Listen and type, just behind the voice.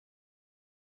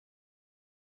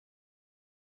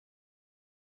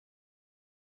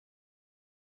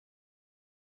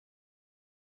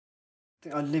I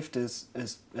think I lived as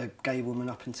a gay woman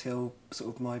up until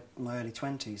sort of my early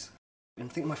 20s. And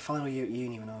I think my final year at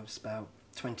uni, when I was about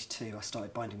 22, I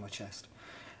started binding my chest.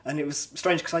 And it was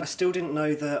strange because I still didn't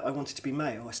know that I wanted to be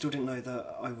male. I still didn't know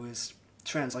that I was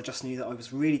trans. I just knew that I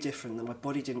was really different, that my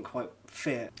body didn't quite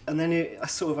fit. And then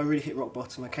I really hit rock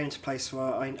bottom. I came to a place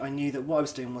where I knew that what I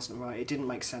was doing wasn't right. It didn't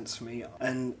make sense for me.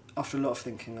 And after a lot of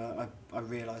thinking, I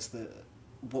realised that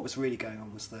what was really going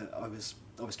on was that I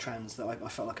was trans, that I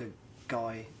felt like a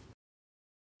guy.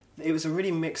 It was a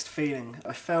really mixed feeling.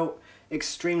 I felt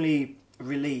extremely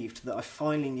relieved that I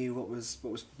finally knew what was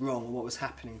wrong or what was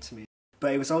happening to me.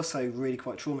 But it was also really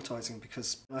quite traumatising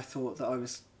because I thought that I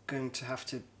was going to have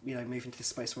to, move into this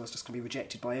space where I was just going to be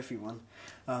rejected by everyone,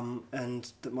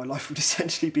 and that my life would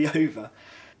essentially be over.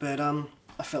 But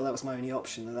I felt that was my only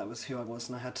option, that was who I was,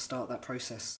 and I had to start that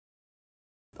process.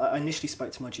 I initially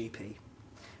spoke to my GP,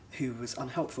 who was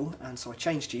unhelpful, and so I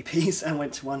changed GPs and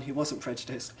went to one who wasn't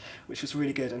prejudiced, which was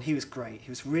really good, and he was great.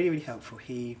 He was really, really helpful.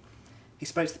 He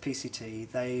spoke to the PCT.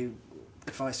 They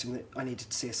advised him that I needed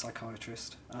to see a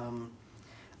psychiatrist,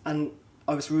 and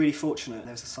I was really fortunate.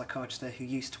 There was a psychiatrist there who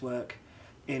used to work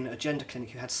in a gender clinic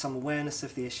who had some awareness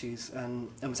of the issues and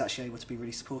was actually able to be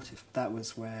really supportive. That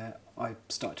was where I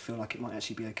started to feel like it might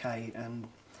actually be okay, and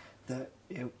that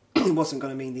it wasn't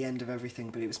going to mean the end of everything,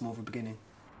 but it was more of a beginning.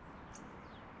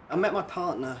 I met my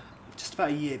partner just about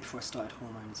a year before I started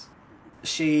hormones.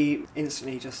 She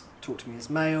instantly just talked to me as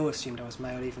male, assumed I was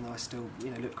male, even though I still,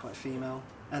 looked quite female.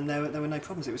 And there were no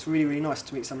problems. It was really, really nice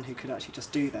to meet someone who could actually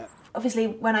just do that. Obviously,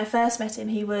 when I first met him,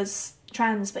 he was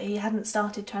trans, but he hadn't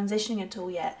started transitioning at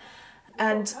all yet.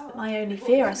 And my only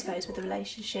fear, I suppose, with the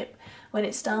relationship when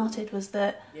it started was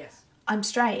that I'm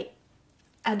straight.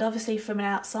 And obviously, from an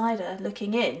outsider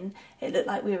looking in, it looked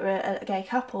like we were a gay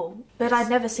couple. But I'd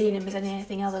never seen him as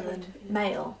anything other than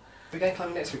male. We're going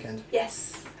climbing next weekend?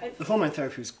 Yes. The hormone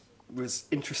therapy was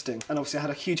interesting, and obviously I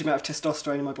had a huge amount of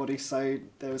testosterone in my body, so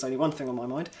there was only one thing on my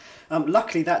mind.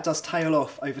 Luckily that does tail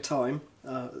off over time,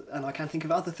 and I can think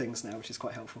of other things now, which is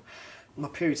quite helpful. My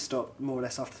period stopped more or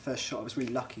less after the first shot. I was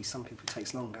really lucky. Some people it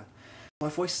takes longer. My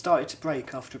voice started to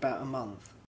break after about a month.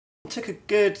 It took a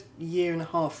good year and a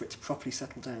half for it to properly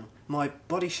settle down. My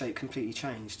body shape completely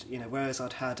changed, whereas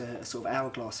I'd had a sort of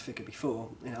hourglass figure before,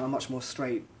 I'm much more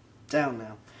straight down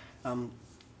now.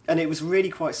 And it was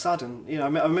really quite sudden. I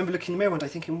remember looking in the mirror one day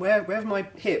thinking, where have my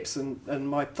hips and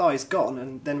my thighs gone?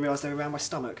 And then realised they were around my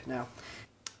stomach now.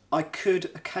 I could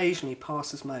occasionally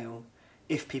pass as male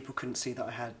if people couldn't see that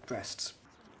I had breasts.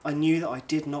 I knew that I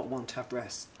did not want to have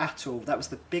breasts at all. That was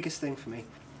the biggest thing for me.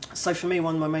 So for me,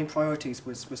 one of my main priorities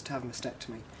was to have a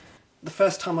mastectomy. The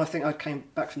first time I think I came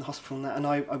back from the hospital and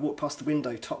I walked past the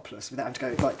window topless without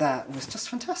having to go like that, it was just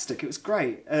fantastic. It was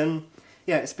great. And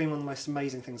yeah, it's been one of the most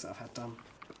amazing things that I've had done.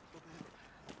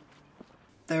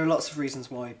 There are lots of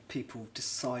reasons why people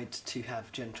decide to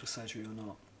have genital surgery or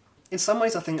not. In some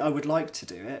ways I think I would like to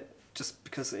do it, just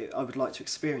because I would like to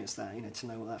experience that, to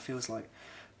know what that feels like.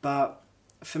 But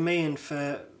for me and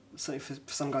for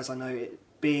some guys I know,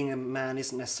 being a man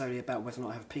isn't necessarily about whether or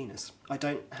not I have a penis. I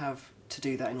don't have to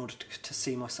do that in order to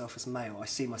see myself as male. I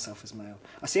see myself as male.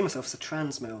 I see myself as a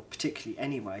trans male, particularly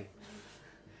anyway.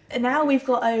 Now we've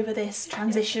got over this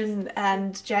transition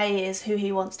and Jay is who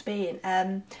he wants to be.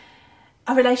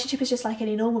 Our relationship is just like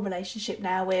any normal relationship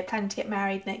now. We're planning to get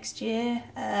married next year,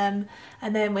 and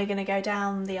then we're going to go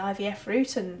down the IVF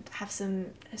route and have some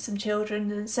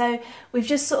children. And so we've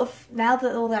just sort of, now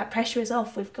that all that pressure is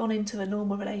off, we've gone into a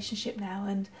normal relationship now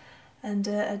and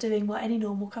are doing what any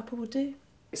normal couple would do.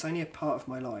 It's only a part of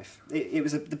my life. It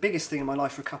was the biggest thing in my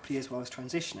life for a couple of years while I was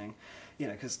transitioning,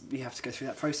 because you have to go through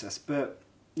that process. But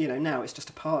now it's just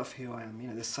a part of who I am.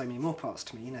 There's so many more parts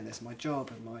to me. There's my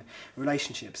job and my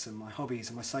relationships and my hobbies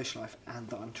and my social life, and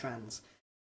that I'm trans.